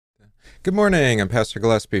Good morning. I'm Pastor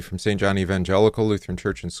Gillespie from St. John Evangelical Lutheran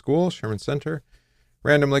Church and School, Sherman Center,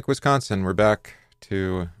 Random Lake, Wisconsin. We're back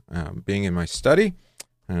to being in my study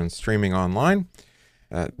and streaming online.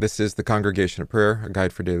 This is the Congregation of Prayer, a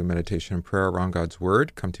guide for daily meditation and prayer around God's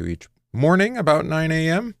Word. Come to each morning about 9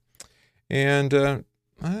 a.m. And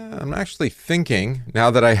I'm actually thinking,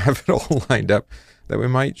 now that I have it all lined up, that we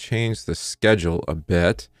might change the schedule a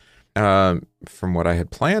bit. From what I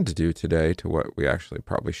had planned to do today to what we actually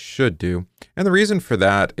probably should do. And the reason for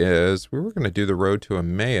that is we were going to do the road to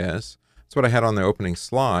Emmaus. That's what I had on the opening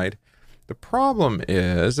slide. The problem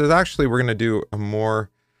is actually we're going to do a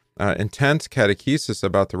more intense catechesis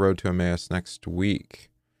about the road to Emmaus next week.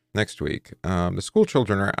 The school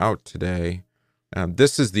children are out today.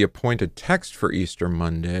 This is the appointed text for Easter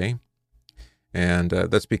Monday. And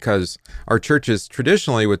that's because our churches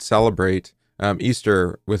traditionally would celebrate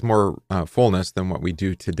Easter with more fullness than what we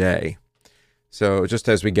do today. So just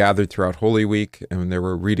as we gathered throughout Holy Week and there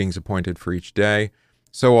were readings appointed for each day,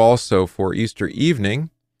 so also for Easter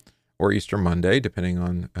evening or Easter Monday, depending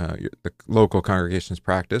on the local congregation's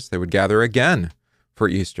practice, they would gather again for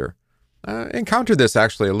Easter. Encountered this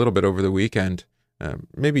actually a little bit over the weekend,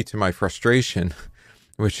 maybe to my frustration,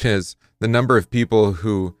 which is the number of people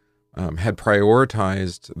who had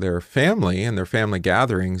prioritized their family and their family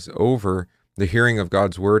gatherings over the hearing of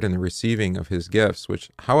God's word and the receiving of his gifts, which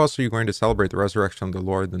how else are you going to celebrate the resurrection of the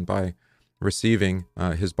Lord than by receiving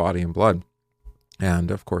his body and blood?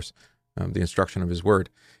 And of course, the instruction of his word.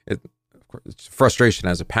 It's frustration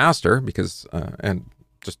as a pastor because, and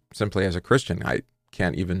just simply as a Christian, I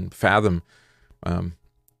can't even fathom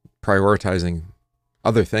prioritizing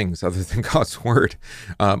other things other than God's word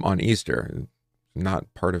on Easter.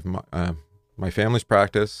 Not part of my family's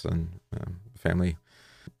practice and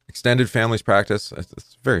extended family's practice. It's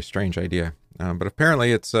a very strange idea, but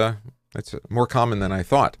apparently it's more common than I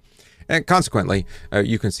thought. And consequently,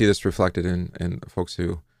 you can see this reflected in folks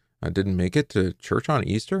who didn't make it to church on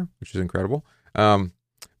Easter, which is incredible,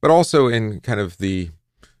 but also in kind of the,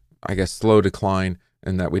 I guess, slow decline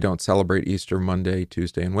in that we don't celebrate Easter Monday,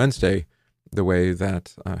 Tuesday, and Wednesday the way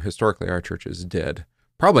that historically our churches did.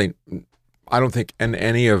 Probably, I don't think in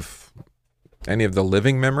any of the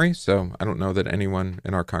living memory, so I don't know that anyone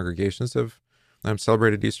in our congregations have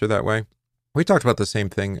celebrated Easter that way. We talked about the same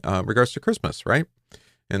thing in regards to Christmas, right?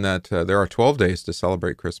 In that there are 12 days to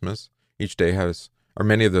celebrate Christmas. Each day has, or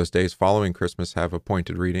many of those days following Christmas have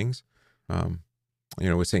appointed readings.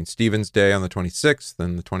 With St. Stephen's Day on the 26th,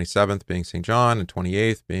 and the 27th being St. John, and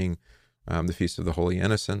 28th being the Feast of the Holy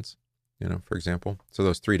Innocents, for example. So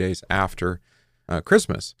those 3 days after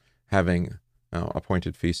Christmas having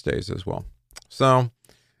appointed feast days as well. So,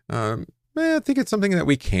 I think it's something that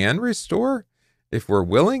we can restore if we're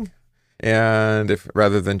willing, and if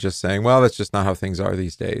rather than just saying, well, that's just not how things are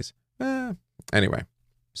these days. Anyway,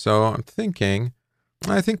 so I'm thinking,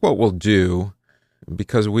 I think what we'll do,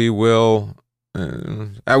 because we will,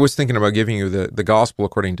 I was thinking about giving you the gospel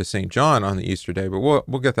according to St. John on the Easter day, but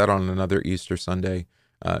we'll get that on another Easter Sunday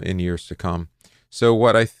in years to come. So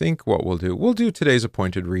what we'll do today's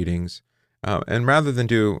appointed readings. And rather than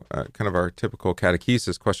do kind of our typical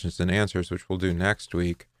catechesis questions and answers, which we'll do next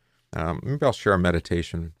week, maybe I'll share a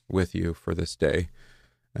meditation with you for this day,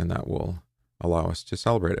 and that will allow us to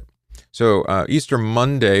celebrate it. So Easter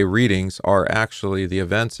Monday readings are actually the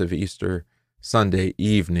events of Easter Sunday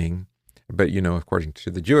evening, but according to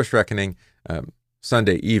the Jewish reckoning,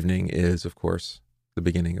 Sunday evening is, of course, the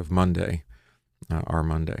beginning of Monday, our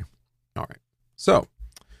Monday. All right. So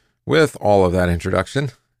with all of that introduction,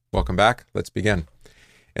 welcome back. Let's begin.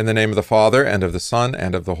 In the name of the Father, and of the Son,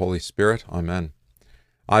 and of the Holy Spirit. Amen.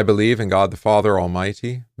 I believe in God the Father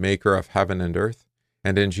Almighty, maker of heaven and earth,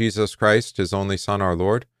 and in Jesus Christ, his only Son, our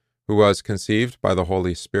Lord, who was conceived by the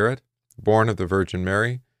Holy Spirit, born of the Virgin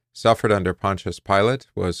Mary, suffered under Pontius Pilate,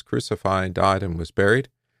 was crucified, died, and was buried.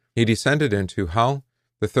 He descended into hell.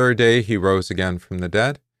 The third day he rose again from the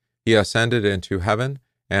dead. He ascended into heaven,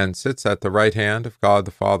 and sits at the right hand of God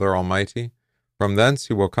the Father Almighty. From thence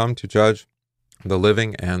he will come to judge the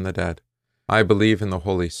living and the dead. I believe in the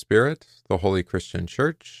Holy Spirit, the holy Christian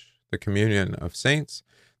Church, the communion of saints,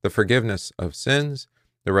 the forgiveness of sins,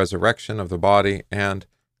 the resurrection of the body, and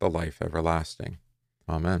the life everlasting.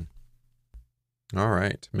 Amen. All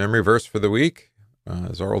right. Memory verse for the week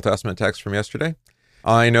is our Old Testament text from yesterday.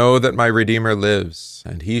 I know that my Redeemer lives,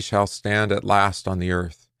 and he shall stand at last on the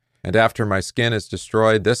earth. And after my skin is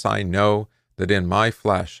destroyed, this I know, that in my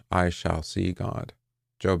flesh I shall see God.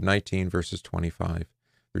 Job 19, verses 25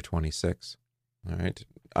 through 26. All right.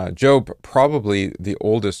 Job, probably the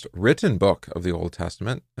oldest written book of the Old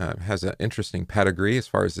Testament, has an interesting pedigree as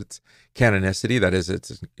far as its canonicity, that is,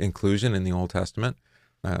 its inclusion in the Old Testament.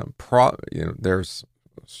 There's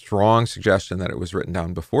strong suggestion that it was written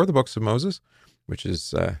down before the books of Moses, which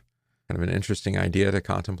is kind of an interesting idea to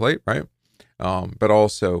contemplate, right? But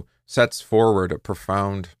also sets forward a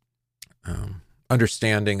profound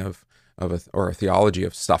understanding or a theology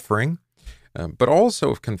of suffering, but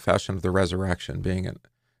also of confession of the resurrection, being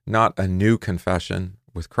not a new confession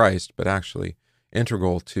with Christ, but actually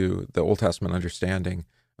integral to the Old Testament understanding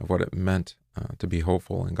of what it meant to be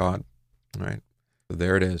hopeful in God. All right, so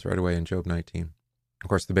there it is, right away in Job 19. Of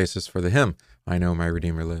course, the basis for the hymn, I Know My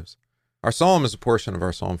Redeemer Lives. Our psalm is a portion of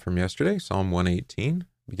our psalm from yesterday, Psalm 118,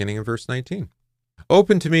 beginning in verse 19.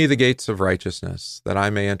 Open to me the gates of righteousness, that I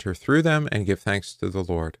may enter through them and give thanks to the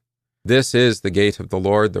Lord. This is the gate of the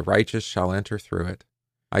Lord, the righteous shall enter through it.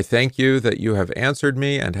 I thank you that you have answered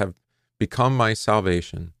me and have become my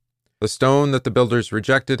salvation. The stone that the builders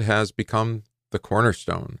rejected has become the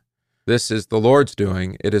cornerstone. This is the Lord's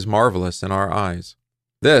doing. It is marvelous in our eyes.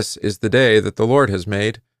 This is the day that the Lord has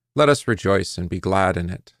made. Let us rejoice and be glad in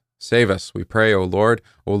it. Save us, we pray, O Lord.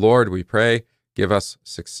 O Lord, we pray, give us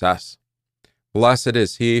success. Blessed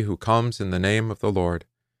is he who comes in the name of the Lord.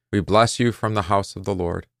 We bless you from the house of the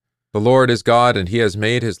Lord. The Lord is God, and he has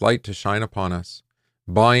made his light to shine upon us.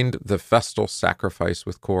 Bind the festal sacrifice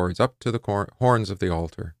with cords up to the horns of the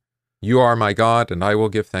altar. You are my God, and I will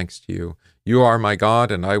give thanks to you. You are my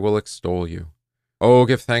God, and I will extol you. Oh,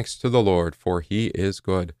 give thanks to the Lord, for he is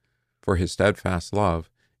good, for his steadfast love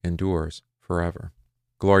endures forever.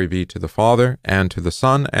 Glory be to the Father, and to the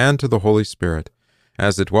Son, and to the Holy Spirit,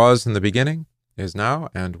 as it was in the beginning, is now,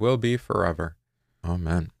 and will be forever.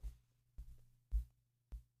 Amen.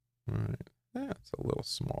 All right. That's a little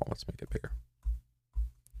small. Let's make it bigger.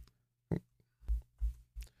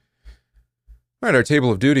 All right, our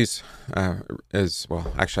table of duties is,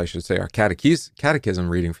 well, actually I should say our catechism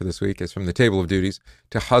reading for this week is from the table of duties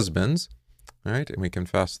to husbands. All right, and we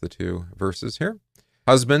confess the two verses here.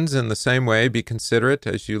 Husbands, in the same way, be considerate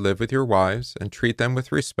as you live with your wives, and treat them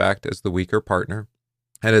with respect as the weaker partner,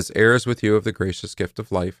 and as heirs with you of the gracious gift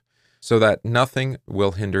of life, so that nothing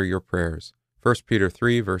will hinder your prayers. 1 Peter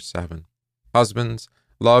 3, verse 7. Husbands,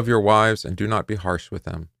 love your wives and do not be harsh with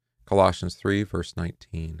them. Colossians 3, verse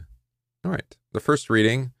 19. All right, the first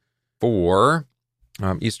reading for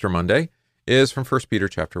Easter Monday is from 1 Peter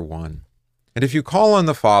chapter 1. And if you call on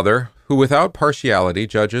the Father, who without partiality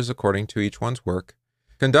judges according to each one's work,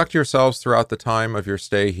 conduct yourselves throughout the time of your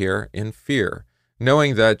stay here in fear,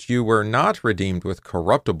 knowing that you were not redeemed with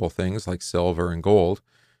corruptible things like silver and gold,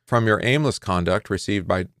 from your aimless conduct received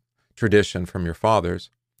by tradition from your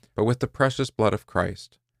fathers, but with the precious blood of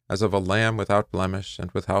Christ, as of a lamb without blemish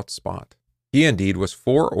and without spot. He indeed was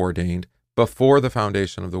foreordained before the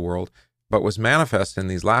foundation of the world, but was manifest in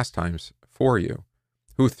these last times for you,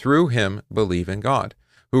 who through him believe in God,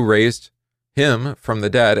 who raised him from the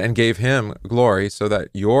dead and gave him glory, so that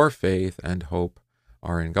your faith and hope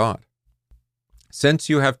are in God. Since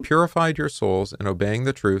you have purified your souls in obeying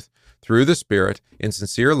the truth through the Spirit in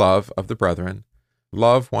sincere love of the brethren,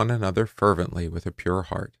 love one another fervently with a pure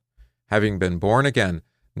heart, having been born again,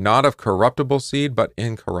 not of corruptible seed, but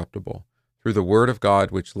incorruptible, through the word of God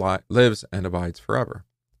which lives and abides forever.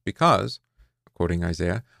 Because, quoting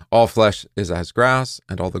Isaiah, all flesh is as grass,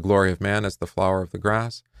 and all the glory of man as the flower of the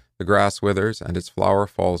grass. The grass withers, and its flower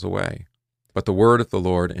falls away. But the word of the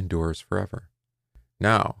Lord endures forever.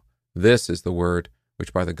 Now, this is the word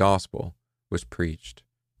which by the gospel was preached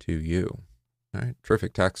to you. All right,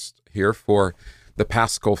 terrific text here for the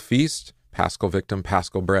Paschal feast, Paschal victim,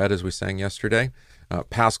 Paschal bread, as we sang yesterday.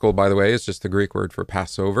 Paschal, by the way, is just the Greek word for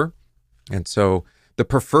Passover. And so the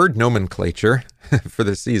preferred nomenclature for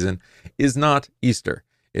this season is not Easter,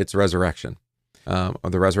 it's resurrection,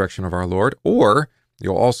 the resurrection of our Lord. Or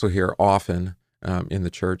you'll also hear often in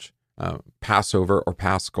the church Passover or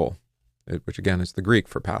Paschal, which again is the Greek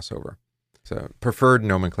for Passover. So preferred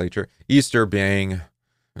nomenclature. Easter being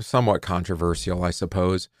somewhat controversial, I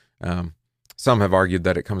suppose. Some have argued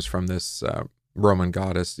that it comes from this Roman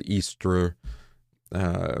goddess, Easter.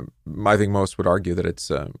 I think most would argue that it's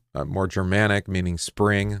more Germanic, meaning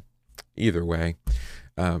spring. Either way,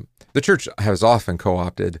 the church has often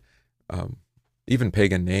co-opted even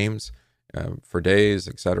pagan names for days,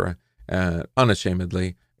 etc.,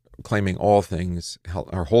 unashamedly claiming all things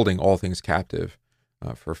or holding all things captive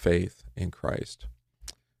for faith in Christ.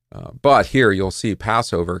 But here you'll see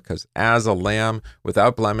Passover, because as a lamb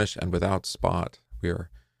without blemish and without spot,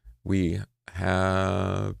 we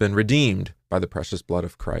have been redeemed by the precious blood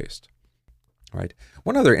of Christ. right?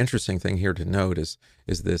 One other interesting thing here to note is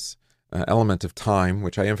this element of time,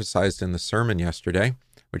 which I emphasized in the sermon yesterday,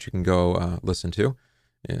 which you can go listen to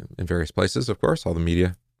in various places, of course, all the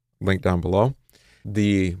media linked down below.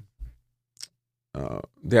 The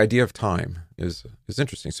idea of time is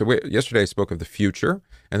interesting. So yesterday I spoke of the future,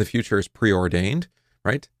 and the future is preordained,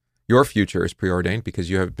 right? Your future is preordained because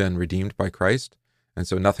you have been redeemed by Christ, and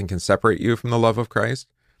so nothing can separate you from the love of Christ,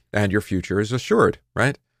 and your future is assured,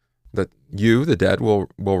 right? That you, the dead, will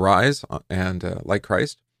rise and, like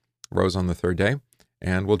Christ, rose on the third day,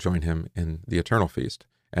 and will join him in the eternal feast.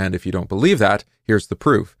 And if you don't believe that, here's the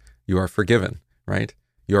proof. You are forgiven, right?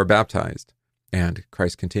 You are baptized, and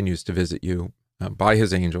Christ continues to visit you by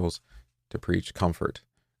his angels to preach comfort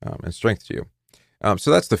and strength to you. So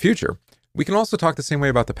that's the future. We can also talk the same way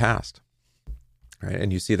about the past, right?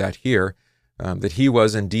 And you see that here, that he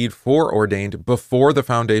was indeed foreordained before the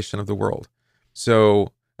foundation of the world.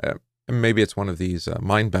 So maybe it's one of these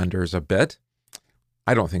mind benders a bit.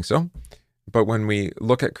 I don't think so. But when we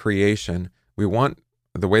look at creation, we want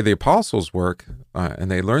the way the apostles work, and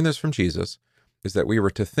they learn this from Jesus, is that we were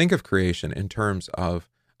to think of creation in terms of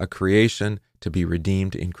a creation to be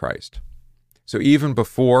redeemed in Christ. So even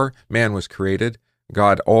before man was created,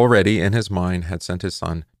 God already in his mind had sent his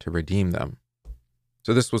son to redeem them.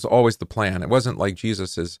 So this was always the plan. It wasn't like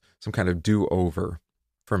Jesus is some kind of do-over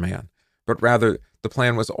for man, but rather the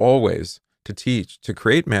plan was always to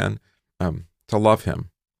create man to love him,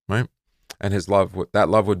 right? And his love, that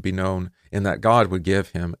love would be known in that God would give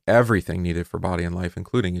him everything needed for body and life,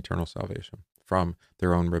 including eternal salvation from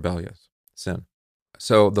their own rebellious sin.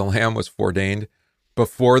 So the Lamb was foreordained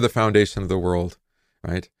before the foundation of the world,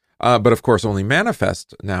 right? But of course, only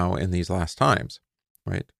manifest now in these last times,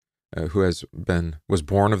 right? Who was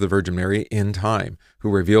born of the Virgin Mary in time, who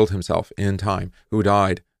revealed himself in time, who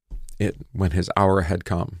died when his hour had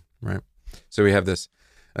come, right? So we have this,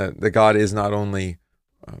 the God is not only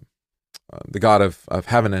the God of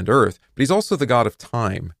heaven and earth, but he's also the God of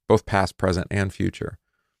time, both past, present, and future.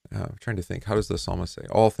 I'm trying to think, how does the psalmist say?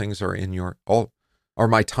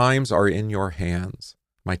 My times are in your hands.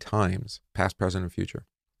 My times, past, present, and future.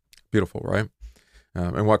 Beautiful, right?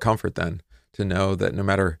 And what comfort then to know that no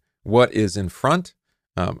matter what is in front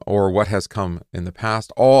or what has come in the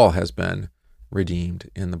past, all has been redeemed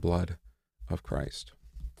in the blood of Christ.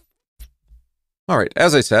 All right,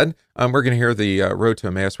 as I said, we're going to hear the Road to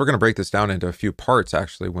Emmaus. We're going to break this down into a few parts,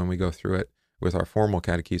 actually, when we go through it with our formal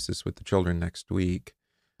catechesis with the children next week.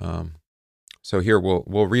 So here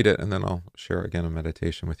we'll read it, and then I'll share again a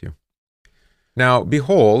meditation with you. Now,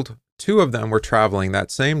 behold, 2 of them were traveling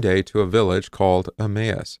that same day to a village called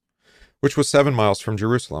Emmaus, which was 7 miles from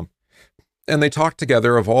Jerusalem. And they talked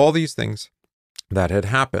together of all these things that had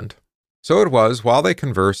happened. So it was, while they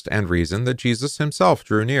conversed and reasoned, that Jesus himself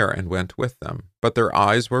drew near and went with them. But their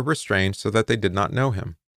eyes were restrained so that they did not know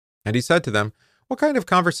him. And he said to them, "What kind of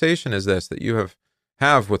conversation is this that you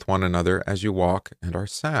have with one another as you walk and are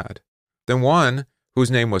sad?" Then one,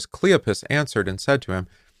 whose name was Cleopas, answered and said to him,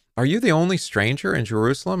 "Are you the only stranger in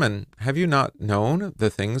Jerusalem, and have you not known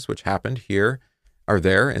the things which happened here or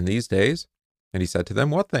there in these days?" And he said to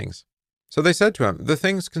them, "What things?" So they said to him, "The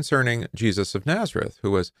things concerning Jesus of Nazareth,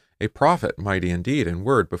 who was a prophet, mighty indeed in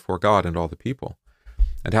word before God and all the people,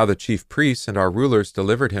 and how the chief priests and our rulers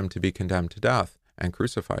delivered him to be condemned to death and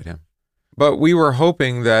crucified him. But we were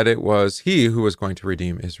hoping that it was he who was going to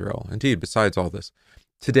redeem Israel. Indeed, besides all this,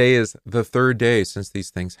 today is the 3rd day since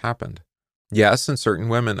these things happened. Yes, and certain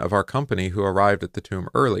women of our company who arrived at the tomb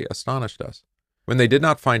early astonished us. When they did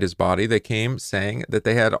not find his body, they came saying that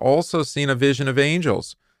they had also seen a vision of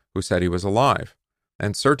angels who said he was alive.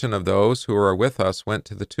 And certain of those who were with us went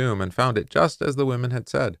to the tomb and found it just as the women had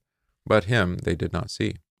said, but him they did not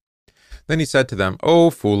see." Then he said to them, "O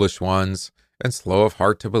foolish ones, and slow of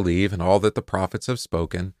heart to believe in all that the prophets have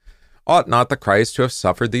spoken, ought not the Christ to have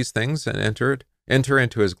suffered these things and enter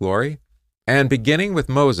into his glory? And beginning with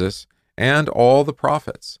Moses and all the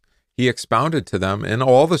prophets, he expounded to them in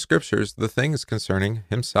all the scriptures the things concerning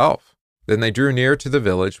himself. Then they drew near to the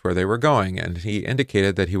village where they were going, and he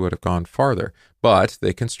indicated that he would have gone farther. But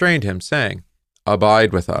they constrained him, saying,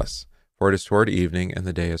 'Abide with us, for it is toward evening, and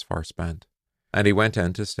the day is far spent.' And he went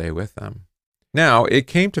in to stay with them. Now it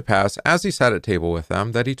came to pass, as he sat at table with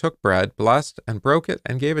them, that he took bread, blessed, and broke it,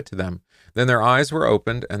 and gave it to them. Then their eyes were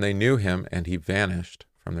opened, and they knew him, and he vanished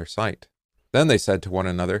from their sight. Then they said to one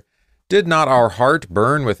another, 'Did not our heart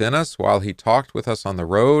burn within us while he talked with us on the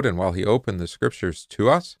road, and while he opened the scriptures to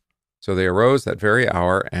us?' So they arose that very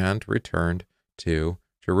hour and returned to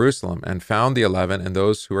Jerusalem, and found the 11 and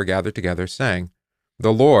those who were gathered together, saying,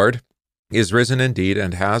 'The Lord is risen indeed,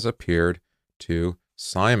 and has appeared to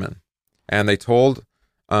Simon.' And they told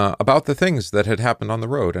about the things that had happened on the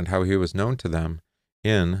road and how he was known to them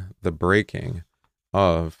in the breaking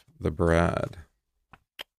of the bread.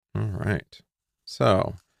 All right.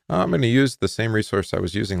 So I'm going to use the same resource I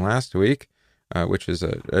was using last week, which is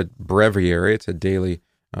a breviary. It's a daily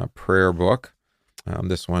prayer book.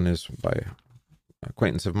 This one is by an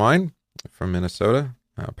acquaintance of mine from Minnesota,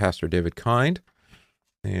 Pastor David Kind,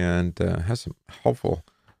 and has some helpful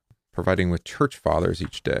providing with church fathers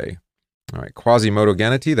each day. All right,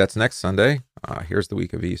 Quasimodo-Genity, that's next Sunday. Here's the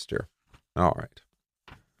week of Easter. All right.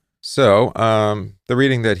 So the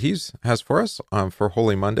reading that he has for us for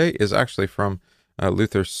Holy Monday is actually from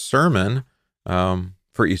Luther's sermon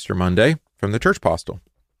for Easter Monday from the Church Postil.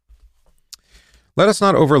 Let us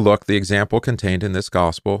not overlook the example contained in this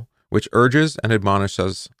gospel, which urges and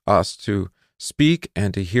admonishes us to speak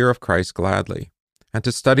and to hear of Christ gladly, and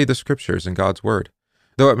to study the Scriptures and God's Word,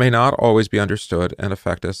 though it may not always be understood and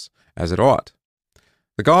affect us as it ought.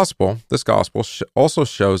 This gospel also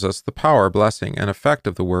shows us the power, blessing, and effect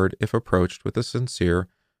of the Word if approached with a sincere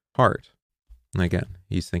heart. And again,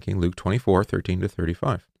 he's thinking Luke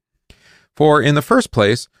 24:13-35. For in the first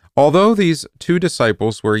place, although these two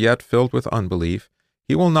disciples were yet filled with unbelief,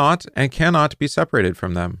 he will not and cannot be separated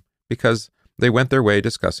from them, because they went their way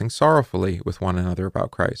discussing sorrowfully with one another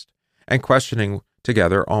about Christ, and questioning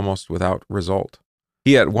together almost without result.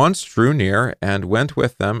 He at once drew near and went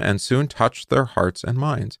with them, and soon touched their hearts and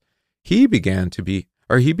minds. He began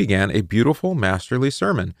a beautiful, masterly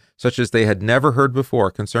sermon, such as they had never heard before,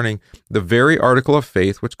 concerning the very article of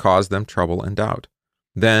faith which caused them trouble and doubt.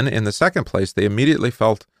 Then, in the second place, they immediately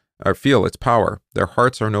feel its power. Their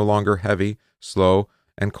hearts are no longer heavy, slow,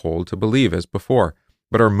 and cold to believe as before,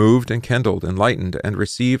 but are moved and kindled, enlightened, and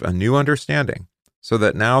receive a new understanding, so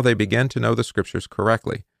that now they begin to know the Scriptures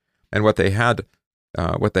correctly, and what they had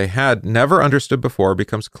never understood before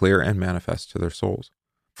becomes clear and manifest to their souls.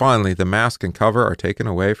 Finally, the mask and cover are taken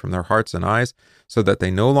away from their hearts and eyes, so that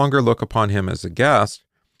they no longer look upon him as a guest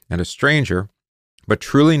and a stranger, but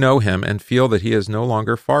truly know him and feel that he is no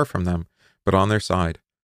longer far from them, but on their side,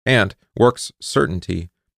 and works certainty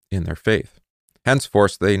in their faith.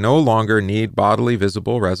 Henceforth, they no longer need bodily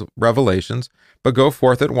visible revelations, but go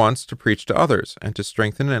forth at once to preach to others, and to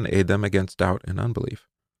strengthen and aid them against doubt and unbelief.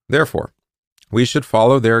 Therefore, we should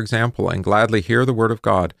follow their example and gladly hear the word of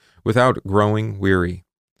God without growing weary.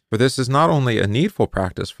 For this is not only a needful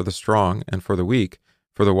practice for the strong and for the weak,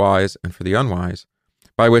 for the wise and for the unwise,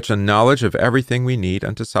 by which a knowledge of everything we need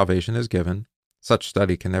unto salvation is given. Such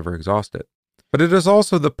study can never exhaust it. But it is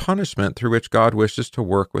also the punishment through which God wishes to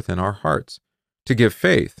work within our hearts, to give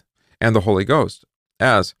faith and the Holy Ghost,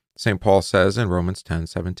 as St. Paul says in Romans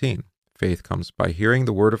 10:17. Faith comes by hearing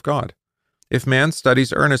the word of God. If man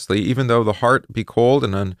studies earnestly, even though the heart be cold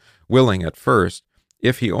and unwilling at first,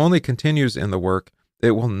 if he only continues in the work,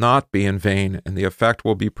 it will not be in vain, and the effect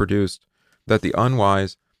will be produced, that the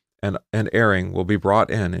unwise and erring will be brought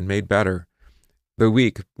in and made better. The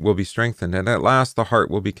weak will be strengthened, and at last the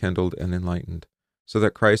heart will be kindled and enlightened, so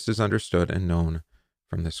that Christ is understood and known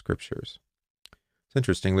from the Scriptures. It's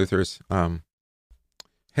interesting, Luther's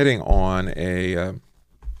hitting on a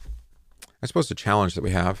challenge that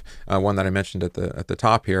we have, one that I mentioned at the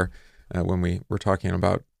top here when we were talking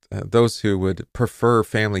about those who would prefer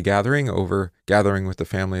family gathering over gathering with the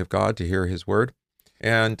family of God to hear his word.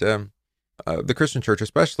 And the Christian church,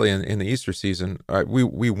 especially in the Easter season,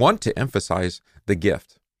 we want to emphasize the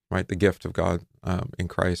gift, right? The gift of God in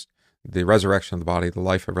Christ, the resurrection of the body, the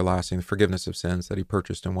life everlasting, the forgiveness of sins that he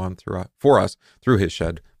purchased and won for us through his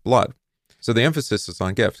shed blood. So the emphasis is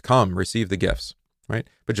on gift. Come, receive the gifts, right?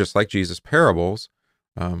 But just like Jesus' parables,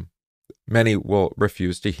 many will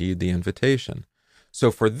refuse to heed the invitation. So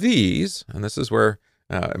for these, and this is where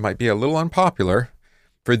it might be a little unpopular,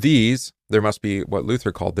 for these, there must be what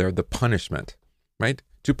Luther called there the punishment, right?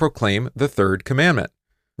 To proclaim the third commandment.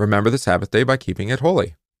 Remember the Sabbath day by keeping it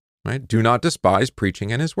holy, right? Do not despise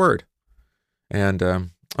preaching and his word.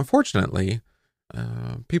 And unfortunately,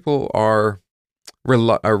 people are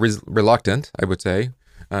reluctant, I would say,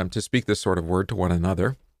 to speak this sort of word to one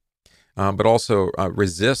another, but also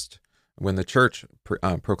resist when the church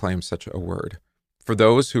proclaims such a word. For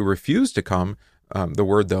those who refuse to come, the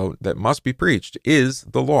word, though, that must be preached is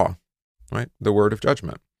the law, right? The word of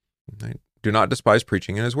judgment. Right? Do not despise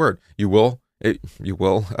preaching in his word. It's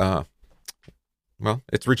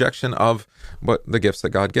rejection of what the gifts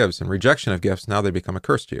that God gives, and rejection of gifts, now they become a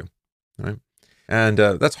curse to you, right? And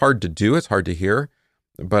that's hard to do. It's hard to hear,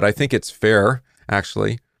 but I think it's fair,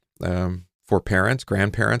 actually, for parents,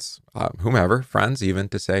 grandparents, whomever, friends even,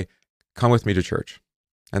 to say, come with me to church.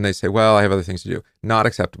 And they say, well, I have other things to do. Not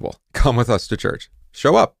acceptable. Come with us to church.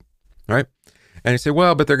 Show up, right? And you say,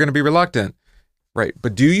 well, but they're going to be reluctant, right?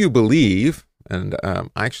 But do you believe, and I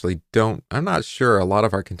actually don't, I'm not sure a lot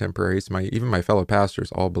of our contemporaries, even my fellow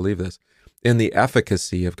pastors all believe this, in the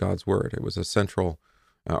efficacy of God's word. It was a central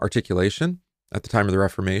articulation at the time of the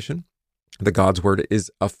Reformation, that God's word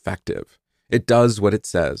is effective. It does what it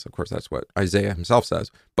says. Of course, that's what Isaiah himself says.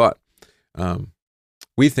 But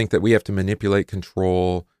we think that we have to manipulate,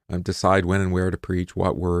 control, decide when and where to preach,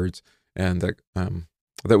 what words, and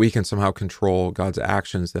that we can somehow control God's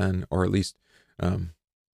actions then, or at least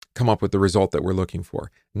come up with the result that we're looking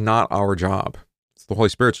for. Not our job. It's the Holy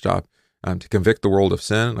Spirit's job to convict the world of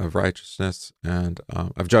sin, of righteousness, and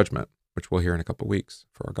of judgment, which we'll hear in a couple of weeks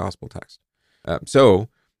for our gospel text.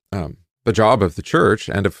 The job of the church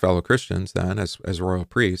and of fellow Christians then, as royal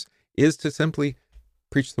priests, is to simply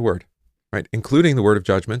preach the word, right? Including the word of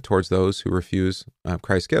judgment towards those who refuse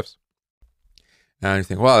Christ's gifts. And you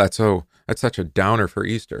think, well, that's such a downer for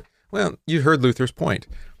Easter. Well, you heard Luther's point.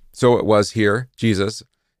 So it was here. Jesus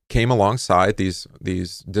came alongside these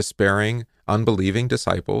despairing, unbelieving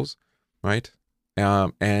disciples, right?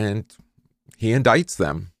 And he indicts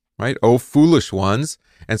them, right? Oh, foolish ones,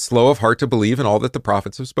 and slow of heart to believe in all that the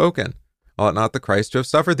prophets have spoken. Ought not the Christ to have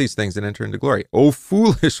suffered these things and enter into glory? Oh,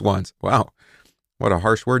 foolish ones. Wow. What a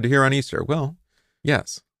harsh word to hear on Easter. Well,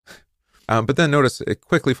 yes. But then notice it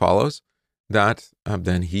quickly follows that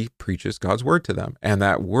then he preaches God's word to them. And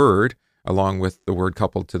that word, along with the word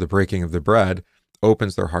coupled to the breaking of the bread,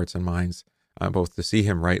 opens their hearts and minds both to see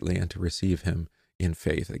him rightly and to receive him in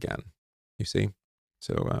faith again. You see?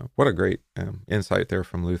 So what a great insight there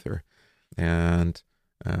from Luther. And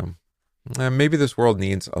maybe this world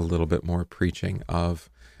needs a little bit more preaching of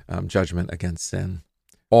judgment against sin,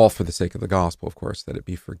 all for the sake of the gospel, of course, that it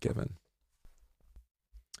be forgiven.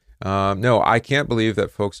 No, I can't believe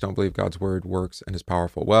that folks don't believe God's word works and is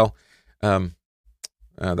powerful. Well,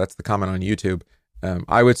 that's the comment on YouTube.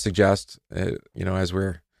 I would suggest, as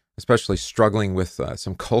we're especially struggling with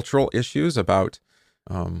some cultural issues about,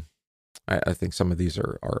 I think some of these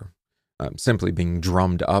are simply being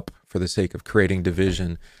drummed up for the sake of creating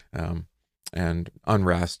division and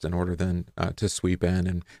unrest in order then to sweep in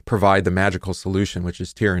and provide the magical solution, which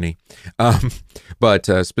is tyranny. But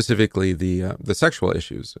specifically the sexual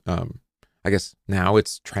issues. I guess now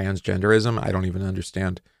it's transgenderism. I don't even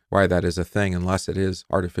understand why that is a thing unless it is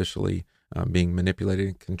artificially being manipulated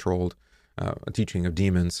and controlled, a teaching of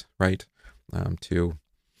demons, right, to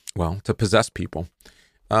possess people.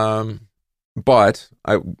 But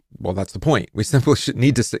that's the point. We simply should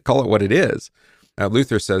need to call it what it is.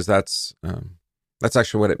 Luther says that's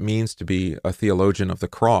actually what it means to be a theologian of the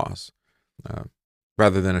cross,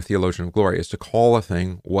 rather than a theologian of glory, is to call a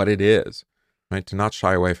thing what it is, right? To not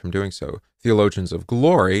shy away from doing so. Theologians of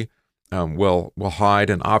glory will hide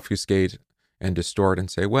and obfuscate and distort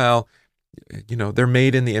and say, well, they're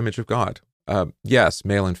made in the image of God. Yes,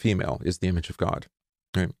 male and female is the image of God.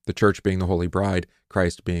 Right? The church being the holy bride,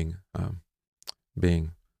 Christ being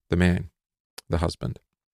the man, the husband.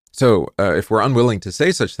 So if we're unwilling to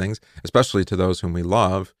say such things, especially to those whom we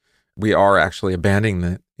love, we are actually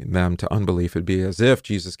abandoning them to unbelief. It'd be as if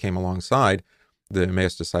Jesus came alongside the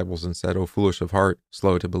Emmaus disciples and said, oh, foolish of heart,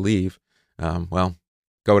 slow to believe, go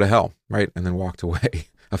to hell, right? And then walked away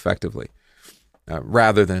effectively,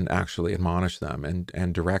 rather than actually admonish them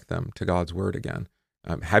and direct them to God's word again.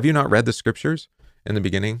 Have you not read the scriptures in the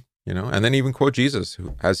beginning? And then even quote Jesus,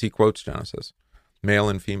 as he quotes Genesis, male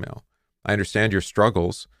and female. I understand your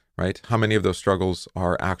struggles, right? How many of those struggles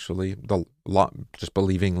are actually just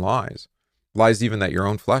believing lies even that your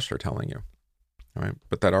own flesh are telling you, right?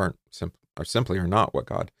 But that simply are not what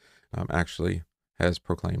God actually has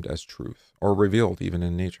proclaimed as truth or revealed even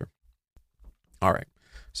in nature. All right.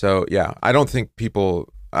 So yeah, I don't think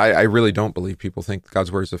I really don't believe people think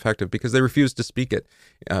God's word is effective because they refuse to speak it,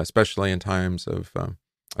 especially in times of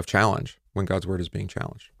challenge when God's word is being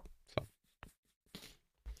challenged. So,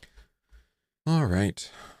 all right.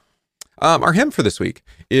 Our hymn for this week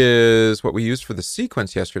is what we used for the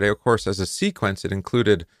sequence yesterday. Of course, as a sequence, it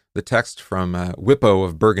included the text from Whippo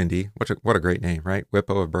of Burgundy. What a great name, right?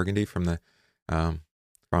 Whippo of Burgundy from right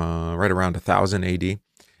around 1000 AD.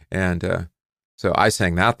 And so I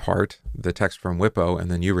sang that part, the text from Whippo,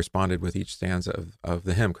 and then you responded with each stanza of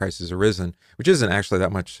the hymn, Christ is Arisen, which isn't actually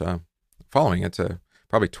that much following. It's a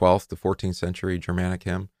probably 12th to 14th century Germanic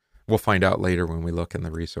hymn. We'll find out later when we look in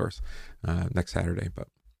the resource next Saturday. But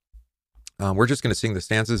we're just going to sing the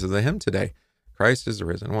stanzas of the hymn today. Christ is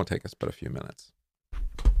Arisen. It won't take us but a few minutes.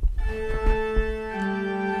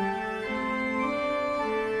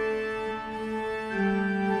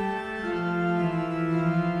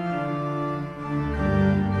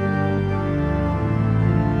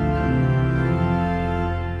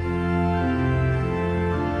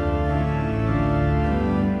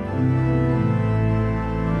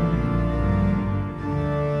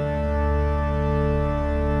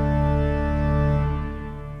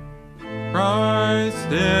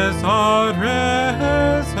 Christ is arisen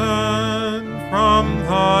from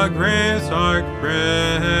the grave's dark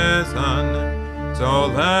prison. So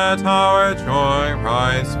let our joy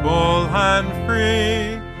rise full and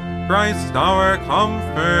free. Christ our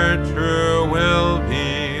comfort true will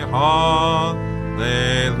be. Hallelujah.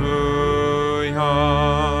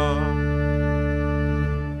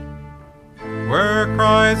 Were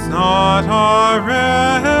Christ not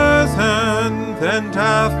arisen, then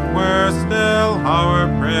death were still our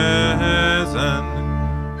prison.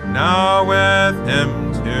 Now with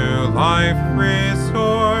him to life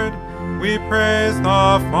restored, we praise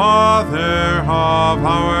the Father of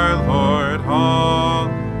our Lord.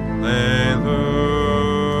 Hallelujah.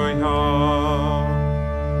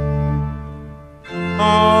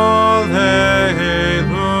 Hallelujah.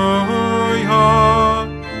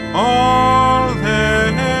 Hallelujah.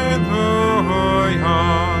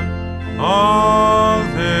 Hallelujah.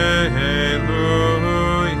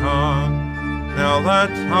 Now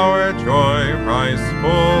let our joy rise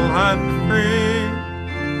full and free.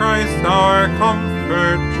 Christ our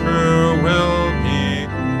comfort true will be.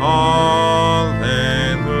 Alleluia.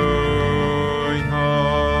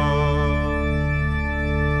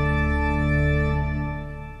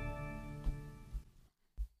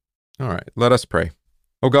 All right, let us pray.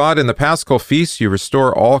 O God, in the Paschal feast you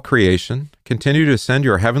restore all creation. Continue to send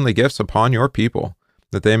your heavenly gifts upon your people,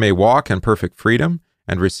 that they may walk in perfect freedom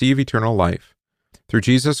and receive eternal life. Through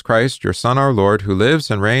Jesus Christ, your Son, our Lord, who lives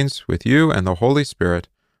and reigns with you and the Holy Spirit,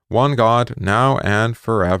 one God, now and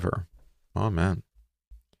forever. Amen.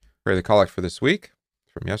 Pray the collect for this week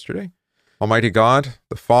from yesterday. Almighty God,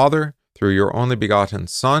 the Father, through your only begotten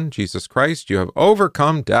Son, Jesus Christ, you have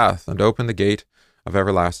overcome death and opened the gate of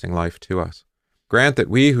everlasting life to us. Grant that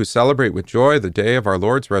we who celebrate with joy the day of our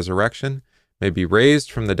Lord's resurrection may be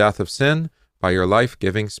raised from the death of sin by your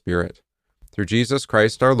life-giving Spirit. Through Jesus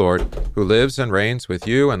Christ our Lord, who lives and reigns with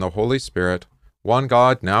you and the Holy Spirit, one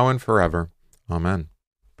God, now and forever. Amen.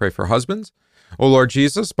 Pray for husbands. O Lord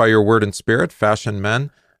Jesus, by your word and Spirit, fashion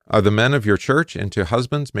the men of your church into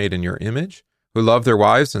husbands made in your image, who love their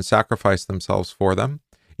wives and sacrifice themselves for them,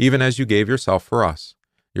 even as you gave yourself for us,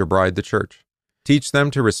 your bride, the church. Teach them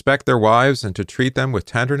to respect their wives and to treat them with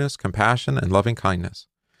tenderness, compassion, and loving kindness.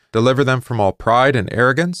 Deliver them from all pride and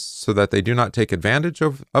arrogance, so that they do not take advantage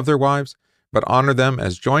of their wives, but honor them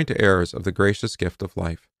as joint heirs of the gracious gift of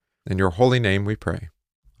life. In your holy name we pray.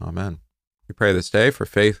 Amen. We pray this day for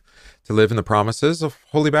faith to live in the promises of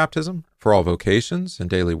holy baptism, for all vocations and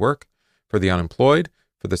daily work, for the unemployed,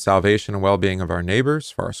 for the salvation and well-being of our neighbors,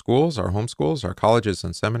 for our schools, our homeschools, our colleges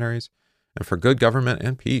and seminaries, and for good government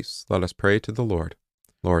and peace. Let us pray to the Lord.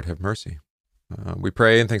 Lord, have mercy. We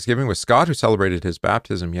pray in thanksgiving with Scott, who celebrated his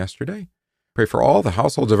baptism yesterday. Pray for all the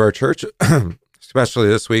households of our church, especially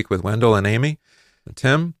this week with Wendell and Amy, and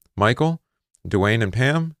Tim, Michael, Dwayne and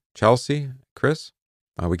Pam, Chelsea, Chris.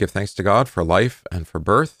 We give thanks to God for life and for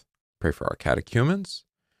birth. Pray for our catechumens.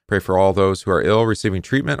 Pray for all those who are ill, receiving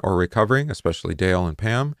treatment or recovering, especially Dale and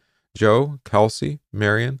Pam, Joe, Kelsey,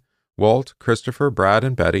 Marion, Walt, Christopher, Brad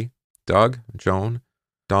and Betty, Doug, Joan,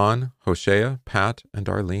 Don, Hosea, Pat, and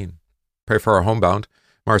Darlene. Pray for our homebound,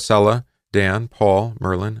 Marcella, Dan, Paul,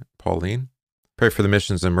 Merlin, Pauline. Pray for the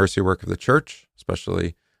missions and mercy work of the church,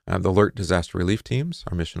 especially the Alert Disaster Relief Teams,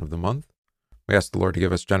 our mission of the month. We ask the Lord to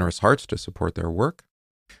give us generous hearts to support their work.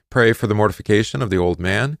 Pray for the mortification of the old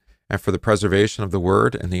man and for the preservation of the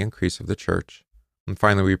word and the increase of the church. And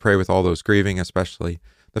finally, we pray with all those grieving, especially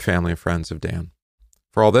the family and friends of Dan.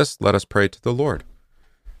 For all this, let us pray to the Lord.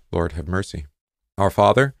 Lord, have mercy. Our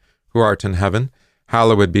Father, who art in heaven,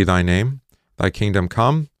 hallowed be thy name. Thy kingdom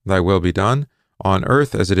come, thy will be done, on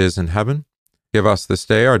earth as it is in heaven. Give us this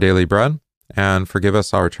day our daily bread, and forgive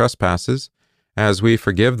us our trespasses, as we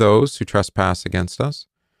forgive those who trespass against us.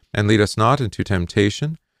 And lead us not into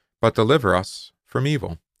temptation, but deliver us from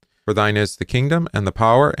evil. For thine is the kingdom, and the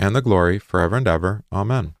power, and the glory, forever and ever.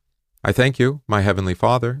 Amen. I thank you, my heavenly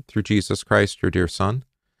Father, through Jesus Christ, your dear Son,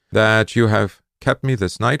 that you have kept me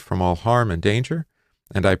this night from all harm and danger,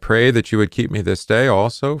 and I pray that you would keep me this day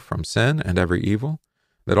also from sin and every evil,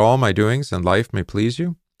 that all my doings and life may please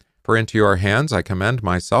you. For into your hands I commend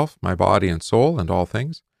myself, my body and soul, and all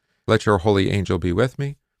things. Let your holy angel be with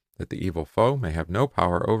me, that the evil foe may have no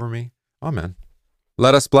power over me. Amen.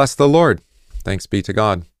 Let us bless the Lord. Thanks be to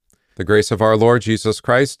God. The grace of our Lord Jesus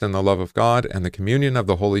Christ, and the love of God, and the communion of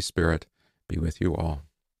the Holy Spirit be with you all.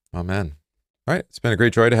 Amen. All right, it's been a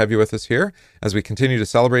great joy to have you with us here as we continue to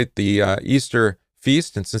celebrate the Easter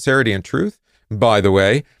feast in sincerity and truth. By the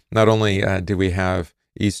way, not only do we have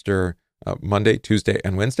Easter Monday, Tuesday,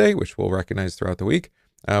 and Wednesday, which we'll recognize throughout the week,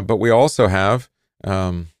 but we also have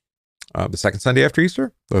the second Sunday after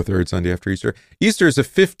Easter, the third Sunday after Easter. Easter is a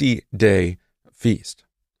 50-day feast,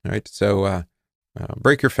 right? So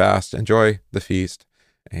break your fast, enjoy the feast,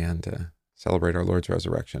 and celebrate our Lord's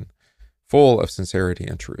resurrection, full of sincerity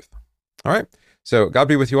and truth. All right, so God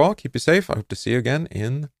be with you all. Keep you safe. I hope to see you again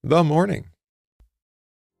in the morning.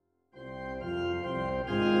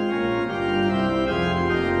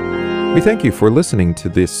 We thank you for listening to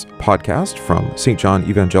this podcast from St. John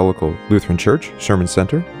Evangelical Lutheran Church Sherman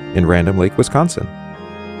Center in Random Lake, Wisconsin.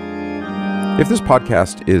 If this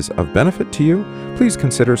podcast is of benefit to you, please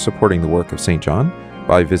consider supporting the work of St. John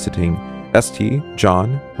by visiting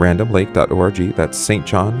stjohnrandomlake.org. That's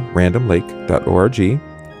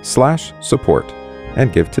stjohnrandomlake.org/support,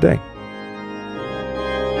 and give today.